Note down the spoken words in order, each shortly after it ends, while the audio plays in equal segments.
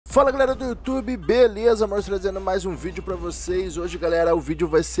Fala galera do YouTube, beleza? Mano, trazendo mais um vídeo pra vocês. Hoje galera, o vídeo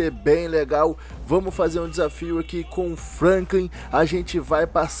vai ser bem legal. Vamos fazer um desafio aqui com o Franklin. A gente vai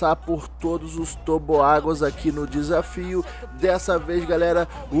passar por todos os toboáguas aqui no desafio. Dessa vez galera,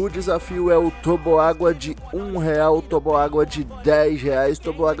 o desafio é o toboágua de R$1, toboágua de R$10,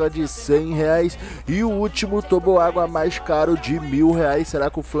 toboágua de R$100 e o último toboágua mais caro de R$1.000. Será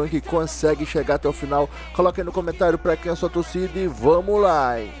que o Franklin consegue chegar até o final? Coloca aí no comentário pra quem é a sua torcida e vamos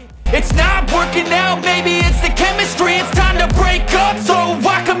lá, hein? It's not working out, maybe it's the chemistry. It's time to break up so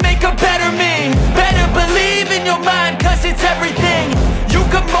I can make a better me. Better believe in your mind, cause it's everything. You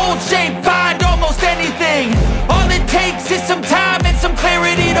can mold, shape, find almost anything. All it takes is some time and some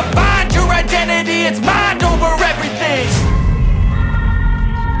clarity to find your identity. It's mind over everything.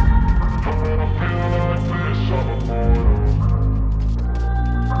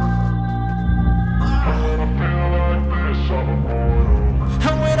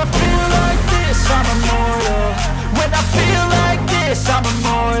 I'm immortal. When I feel like this, I'm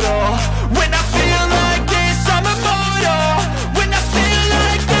immortal. When I feel like this, I'm immortal. When I feel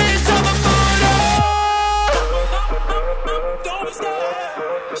like this, I'm immortal. Don't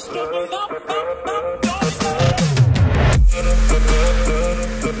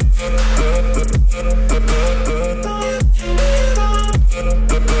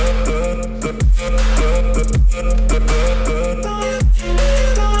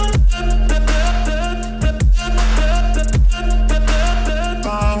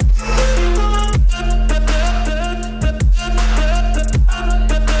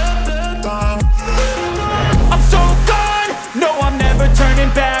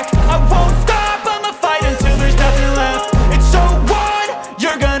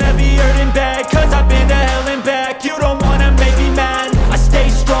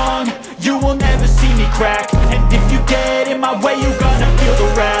And if you get in my way, you gonna feel the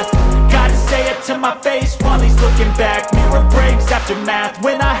wrath. Gotta say it to my face while he's looking back. Mirror breaks after math.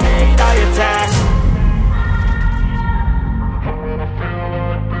 When I hate, I attack. And when I feel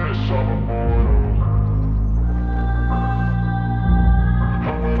like this, I'm immortal.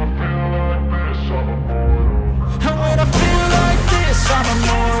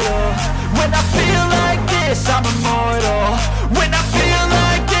 When I feel like this, I'm immortal. When I feel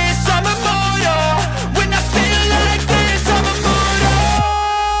like this, I'm immortal.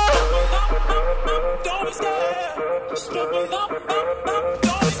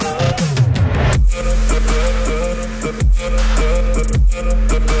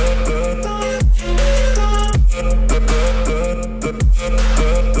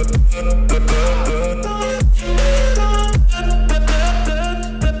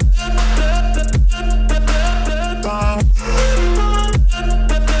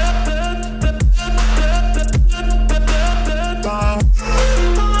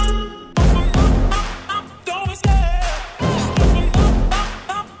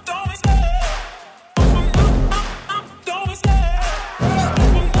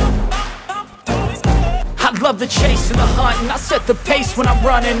 Love the chase and the hunt, and I set the pace when I'm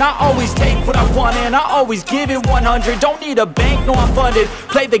running. I always take what I want and I always give it 100. Don't need a bank, no I'm funded.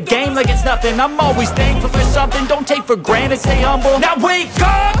 Play the game like it's nothing. I'm always thankful for something. Don't take for granted, stay humble. Now wake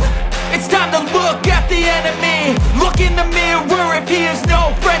up! It's time to look at the enemy. Look in the mirror if he is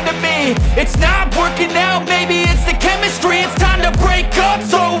no friend to me. It's not working out, maybe it's the chemistry. It's time to break up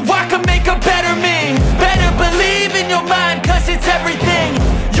so I can make a better me. Better believe in your mind, cause it's everything.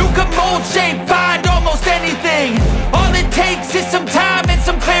 You can mold, shape, find almost anything. All it takes is some time and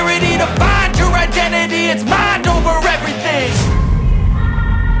some clarity to find your identity. It's mind over everything.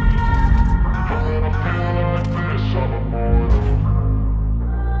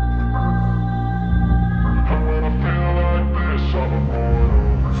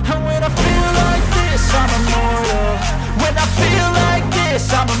 And when I feel like this, I'm immortal. When I feel like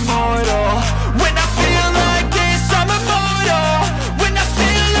this, I'm immortal. When I feel like this, I'm immortal. When I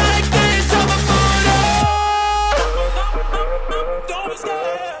feel like this, I'm immortal. Don't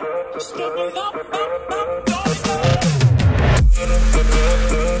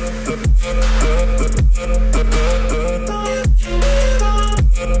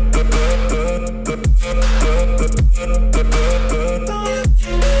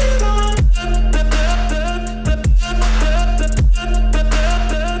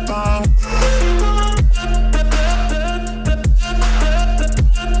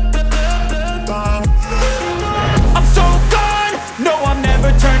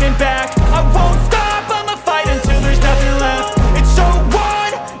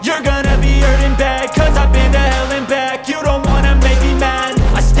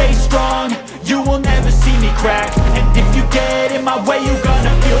crack. And if you get in my way, you gonna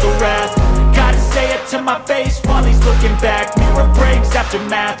feel the my face while he's looking back. Mirror breaks,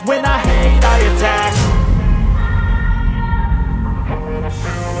 aftermath. When I hate, I attack.